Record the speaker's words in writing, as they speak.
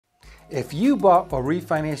If you bought or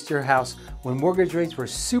refinanced your house when mortgage rates were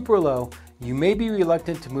super low, you may be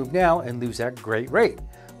reluctant to move now and lose that great rate.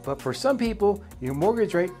 But for some people, your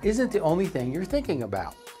mortgage rate isn't the only thing you're thinking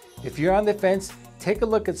about. If you're on the fence, take a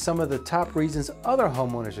look at some of the top reasons other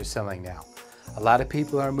homeowners are selling now. A lot of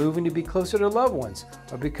people are moving to be closer to loved ones,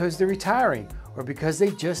 or because they're retiring, or because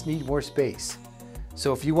they just need more space.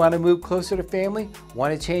 So if you want to move closer to family,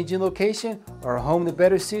 want to change in location, or a home that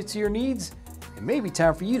better suits your needs, it may be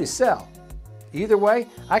time for you to sell. Either way,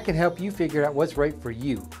 I can help you figure out what's right for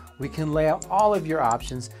you. We can lay out all of your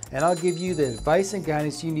options, and I'll give you the advice and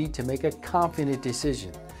guidance you need to make a confident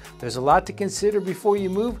decision. There's a lot to consider before you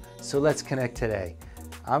move, so let's connect today.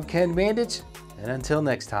 I'm Ken Mandich, and until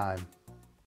next time.